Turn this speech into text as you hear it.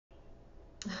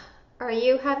Are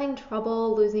you having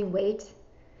trouble losing weight?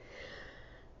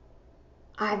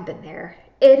 I've been there.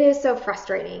 It is so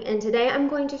frustrating. And today I'm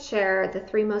going to share the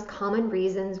 3 most common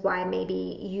reasons why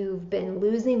maybe you've been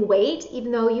losing weight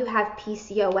even though you have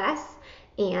PCOS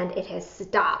and it has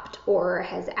stopped or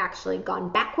has actually gone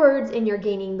backwards and you're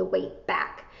gaining the weight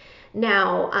back.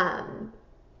 Now,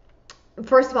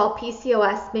 first of all,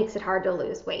 PCOS makes it hard to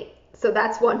lose weight. So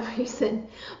that's one reason,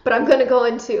 but I'm going to go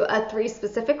into 3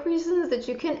 specific reasons that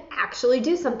you can actually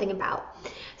do something about.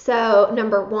 So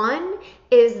number 1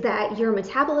 is that your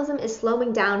metabolism is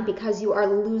slowing down because you are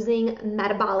losing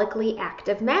metabolically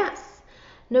active mass.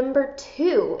 Number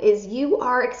 2 is you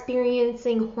are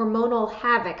experiencing hormonal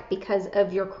havoc because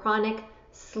of your chronic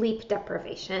sleep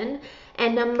deprivation.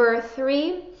 And number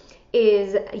 3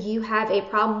 is you have a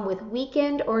problem with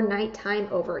weekend or nighttime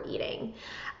overeating.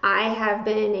 I have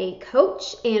been a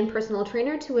coach and personal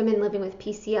trainer to women living with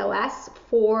PCOS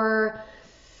for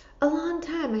a long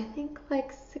time. I think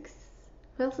like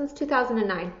since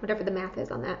 2009, whatever the math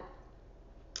is on that.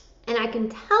 And I can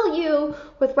tell you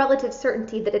with relative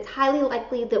certainty that it's highly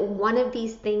likely that one of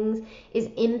these things is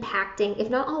impacting,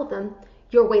 if not all of them,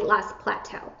 your weight loss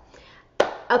plateau.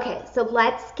 Okay, so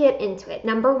let's get into it.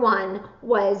 Number 1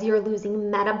 was you're losing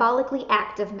metabolically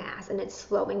active mass and it's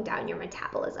slowing down your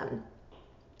metabolism.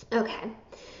 Okay,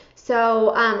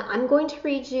 so I'm going to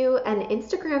read you an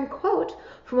Instagram quote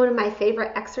from one of my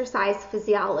favorite exercise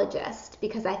physiologists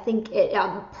because I think it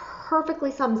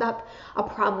perfectly sums up a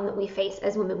problem that we face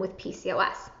as women with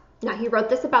PCOS. Now, he wrote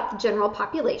this about the general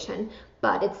population,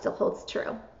 but it still holds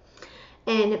true.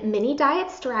 In many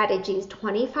diet strategies,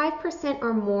 25%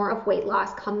 or more of weight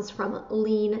loss comes from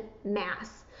lean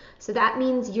mass. So that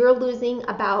means you're losing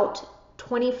about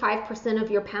 25%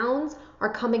 of your pounds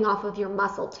are coming off of your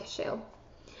muscle tissue.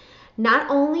 Not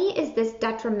only is this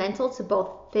detrimental to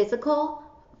both physical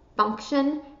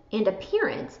function and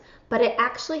appearance, but it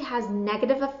actually has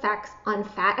negative effects on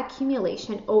fat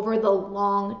accumulation over the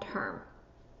long term.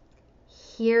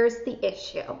 Here's the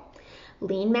issue.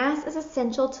 Lean mass is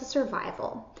essential to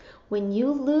survival. When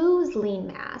you lose lean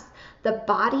mass, the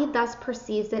body thus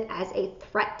perceives it as a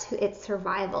threat to its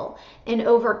survival and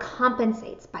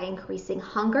overcompensates by increasing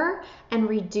hunger and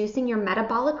reducing your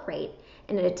metabolic rate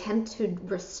in an attempt to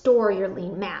restore your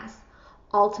lean mass.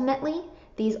 Ultimately,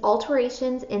 these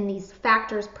alterations in these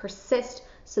factors persist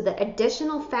so that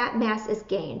additional fat mass is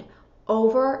gained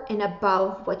over and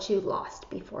above what you lost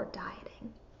before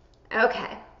dieting.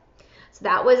 Okay. So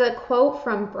that was a quote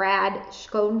from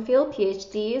Schoenfeld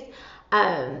PhD's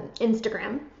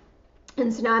Instagram.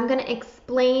 And so now I'm going to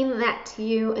explain that to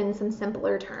you in some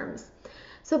simpler terms.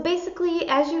 So basically,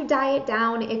 as you diet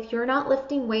down, if you're not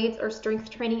lifting weights or strength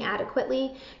training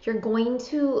adequately, you're going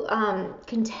to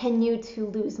continue to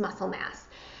lose muscle mass.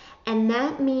 And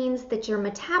that means that your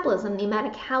metabolism, the amount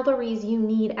of calories you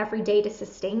need every day to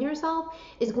sustain yourself,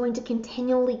 is going to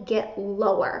continually get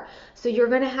lower. So you're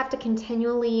going to have to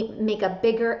continually make a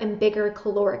bigger and bigger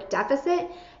caloric deficit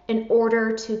in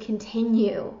order to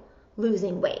continue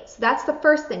losing weight. So that's the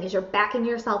first thing, is you're backing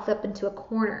yourself up into a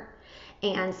corner.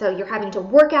 And so you're having to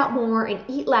work out more and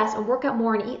eat less and work out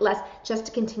more and eat less just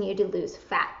to continue to lose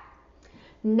fat.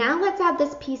 Now let's add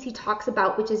this piece he talks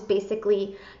about, which is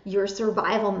basically your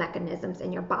survival mechanisms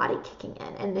in your body kicking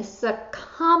in. And this is a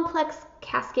complex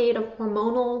cascade of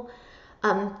hormonal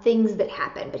things that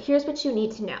happen. But here's what you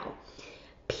need to know.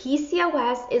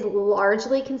 PCOS is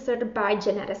largely considered by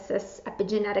geneticists,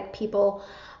 epigenetic people,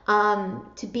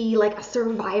 to be like a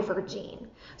survivor gene.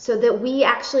 So that we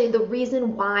actually, the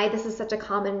reason why this is such a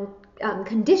common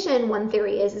condition, one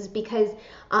theory is because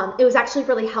it was actually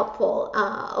really helpful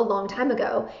a long time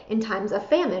ago in times of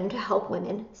famine to help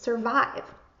women survive.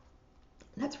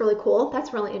 That's really cool.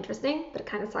 That's really interesting, but it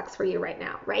kind of sucks for you right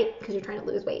now, right? Because you're trying to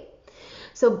lose weight.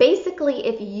 So basically,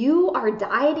 if you are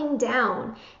dieting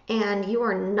down and you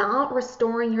are not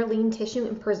restoring your lean tissue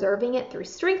and preserving it through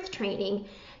strength training,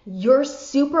 your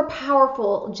super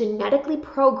powerful genetically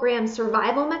programmed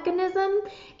survival mechanism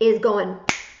is going,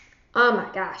 oh my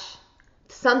gosh,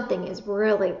 something is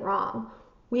really wrong.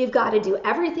 We've got to do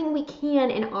everything we can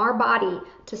in our body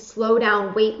to slow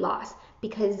down weight loss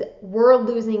because we're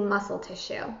losing muscle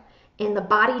tissue. And the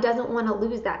body doesn't want to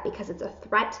lose that because it's a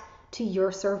threat to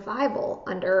your survival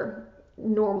under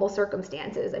normal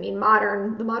circumstances. I mean, the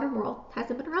modern world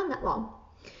hasn't been around that long.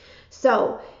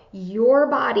 So your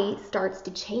body starts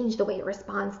to change the way it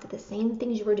responds to the same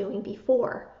things you were doing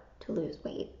before to lose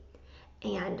weight.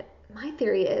 And my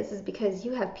theory is because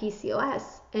you have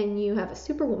PCOS and you have a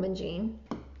superwoman gene,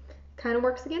 kind of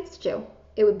works against you.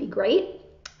 It would be great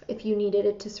if you needed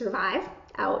it to survive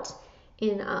out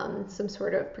in some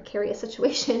sort of precarious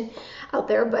situation out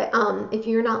there. But if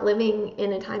you're not living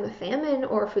in a time of famine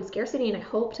or food scarcity, and I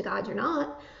hope to God you're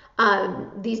not,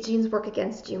 these genes work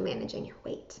against you managing your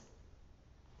weight.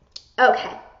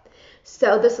 Okay,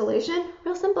 so the solution,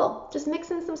 real simple. Just mix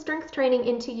in some strength training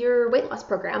into your weight loss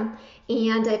program.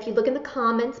 And if you look in the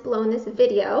comments below in this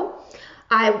video,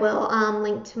 I will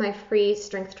link to my free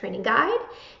strength training guide,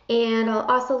 and I'll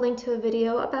also link to a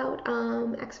video about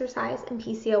exercise and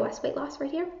PCOS weight loss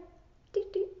right here.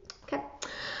 Okay.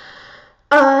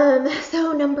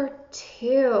 So number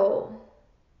 2,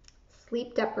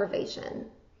 sleep deprivation.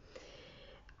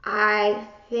 I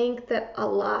think that a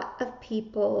lot of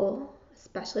people,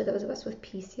 especially those of us with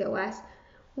PCOS,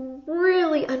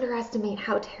 really underestimate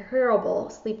how terrible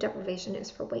sleep deprivation is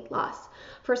for weight loss.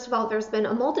 First of all, there's been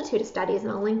a multitude of studies,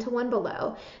 and I'll link to one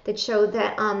below, that show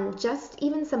that just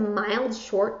even some mild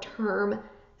short-term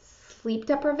sleep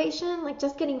deprivation, like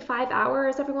just getting 5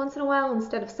 hours every once in a while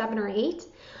instead of 7 or 8,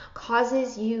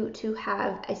 causes you to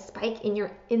have a spike in your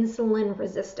insulin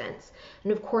resistance.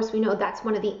 And of course, we know that's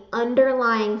one of the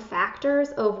underlying factors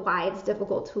of why it's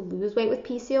difficult to lose weight with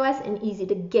PCOS and easy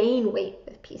to gain weight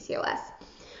with PCOS.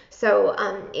 So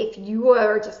if you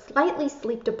are just slightly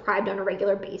sleep deprived on a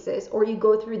regular basis, or you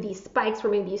go through these spikes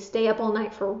where maybe you stay up all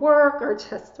night for work or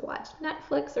just to watch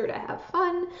Netflix or to have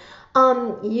fun,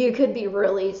 you could be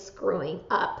really screwing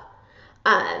up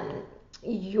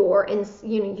your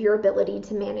ability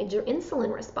to manage your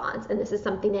insulin response. And this is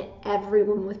something that every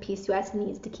woman with PCOS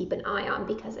needs to keep an eye on,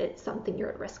 because it's something you're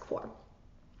at risk for.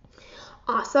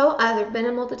 Also, there have been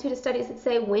a multitude of studies that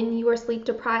say when you are sleep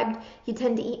deprived, you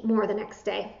tend to eat more the next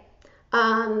day.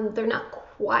 They're not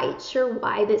quite sure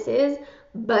why this is,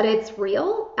 but it's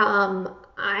real.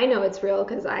 I know it's real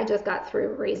because I just got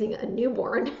through raising a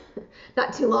newborn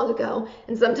not too long ago.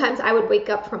 And sometimes I would wake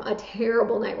up from a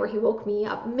terrible night where he woke me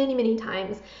up many, many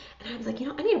times. And I was like,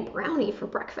 I need a brownie for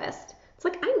breakfast. It's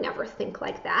like, I never think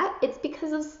like that. It's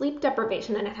because of sleep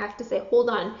deprivation. And I have to say, hold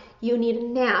on, you need a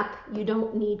nap. You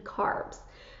don't need carbs.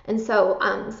 And so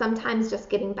sometimes just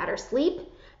getting better sleep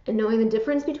and knowing the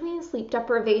difference between sleep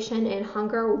deprivation and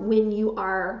hunger when you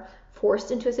are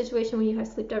forced into a situation where you have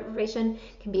sleep deprivation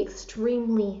can be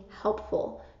extremely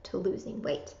helpful to losing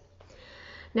weight.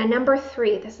 Now, number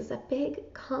 3, this is a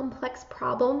big, complex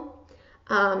problem,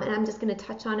 and I'm just going to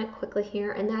touch on it quickly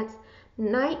here, and that's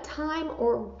nighttime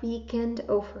or weekend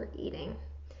overeating.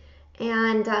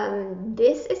 And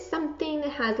this is something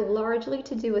that has largely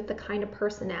to do with the kind of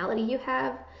personality you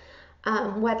have,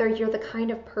 whether you're the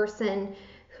kind of person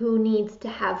who needs to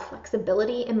have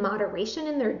flexibility and moderation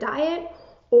in their diet,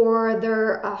 or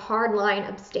they're a hardline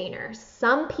abstainer.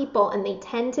 Some people, and they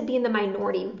tend to be in the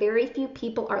minority, very few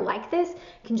people are like this,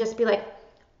 can just be like,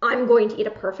 I'm going to eat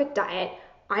a perfect diet.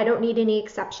 I don't need any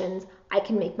exceptions. I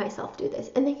can make myself do this.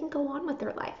 And they can go on with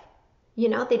their life. They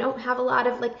don't have a lot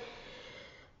of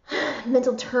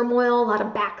mental turmoil, a lot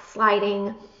of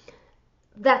backsliding.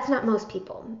 That's not most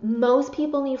people. Most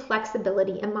people need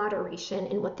flexibility and moderation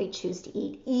in what they choose to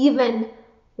eat, even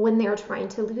when they're trying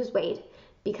to lose weight,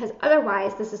 because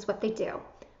otherwise this is what they do.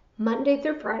 Monday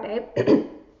through Friday,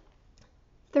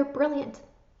 they're brilliant.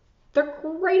 They're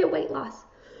great at weight loss.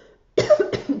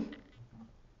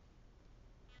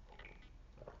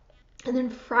 And then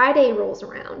Friday rolls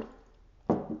around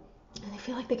and they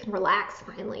feel like they can relax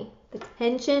finally. The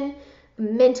tension, the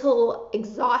mental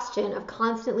exhaustion of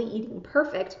constantly eating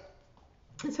perfect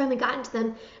has finally gotten to them,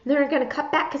 and they're going to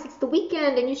cut back because it's the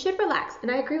weekend and you should relax.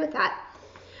 And I agree with that.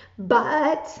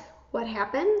 But what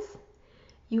happens?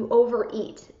 You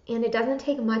overeat, and it doesn't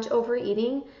take much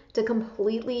overeating to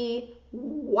completely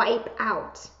wipe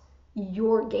out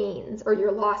your gains or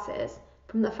your losses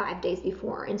from the 5 days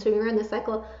before. And so you're in the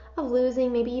cycle of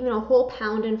losing maybe even a whole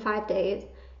pound in 5 days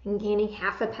and gaining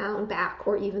half a pound back,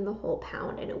 or even the whole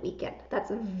pound in a weekend. That's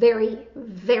very,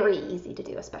 very easy to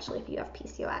do, especially if you have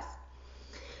PCOS.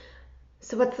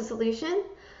 So what's the solution?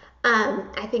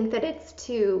 I think that it's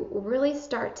to really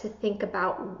start to think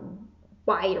about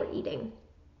why you're eating,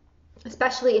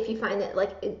 especially if you find that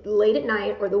late at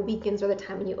night or the weekends are the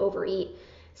time when you overeat.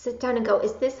 Sit down and go,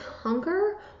 is this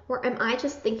hunger, or am I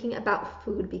just thinking about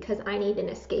food because I need an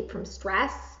escape from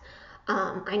stress?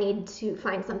 I need to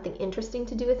find something interesting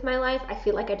to do with my life. I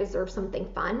feel like I deserve something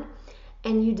fun,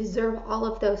 and you deserve all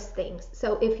of those things.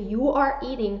 So if you are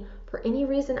eating for any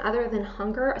reason other than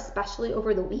hunger, especially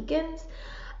over the weekends,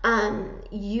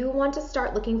 you want to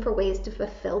start looking for ways to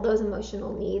fulfill those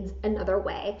emotional needs another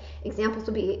way. Examples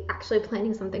would be actually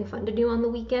planning something fun to do on the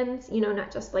weekends,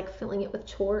 not just filling it with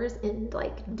chores and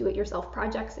do-it-yourself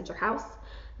projects at your house,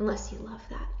 unless you love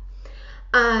that.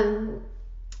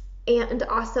 And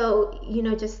also,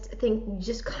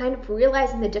 just kind of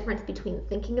realizing the difference between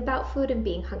thinking about food and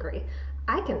being hungry.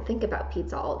 I can think about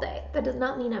pizza all day. That does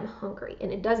not mean I'm hungry,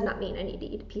 and it does not mean I need to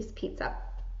eat a piece of pizza,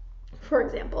 for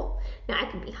example. Now, I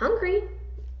can be hungry,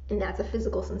 and that's a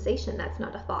physical sensation. That's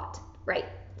not a thought, right?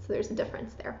 So there's a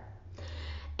difference there.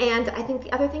 And I think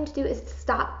the other thing to do is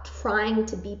stop trying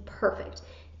to be perfect.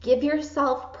 Give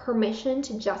yourself permission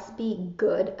to just be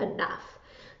good enough.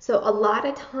 So a lot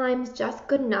of times just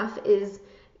good enough is,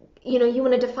 you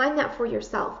want to define that for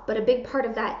yourself, but a big part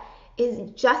of that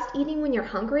is just eating when you're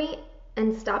hungry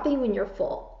and stopping when you're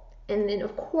full. And then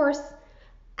of course,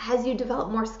 as you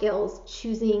develop more skills,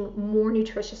 choosing more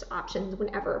nutritious options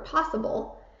whenever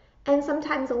possible, and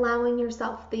sometimes allowing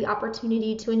yourself the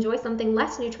opportunity to enjoy something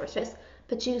less nutritious,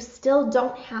 but you still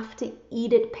don't have to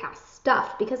eat it past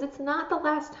stuffed, because it's not the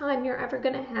last time you're ever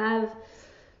going to have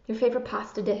your favorite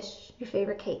pasta dish, your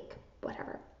favorite cake,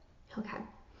 whatever. Okay.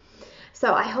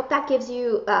 So I hope that gives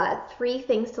you 3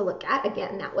 things to look at.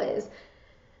 Again, that was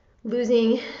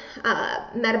losing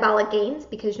metabolic gains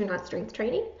because you're not strength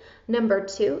training. Number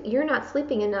 2, you're not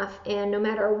sleeping enough, and no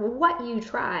matter what you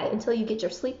try, until you get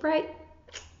your sleep right,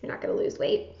 you're not going to lose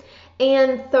weight.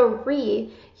 And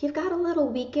 3, you've got a little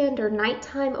weekend or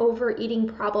nighttime overeating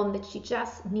problem that you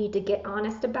just need to get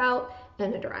honest about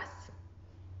and address.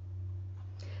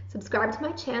 Subscribe to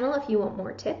my channel if you want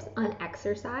more tips on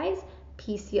exercise,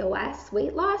 PCOS,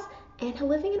 weight loss, and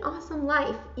living an awesome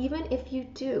life, even if you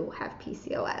do have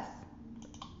PCOS.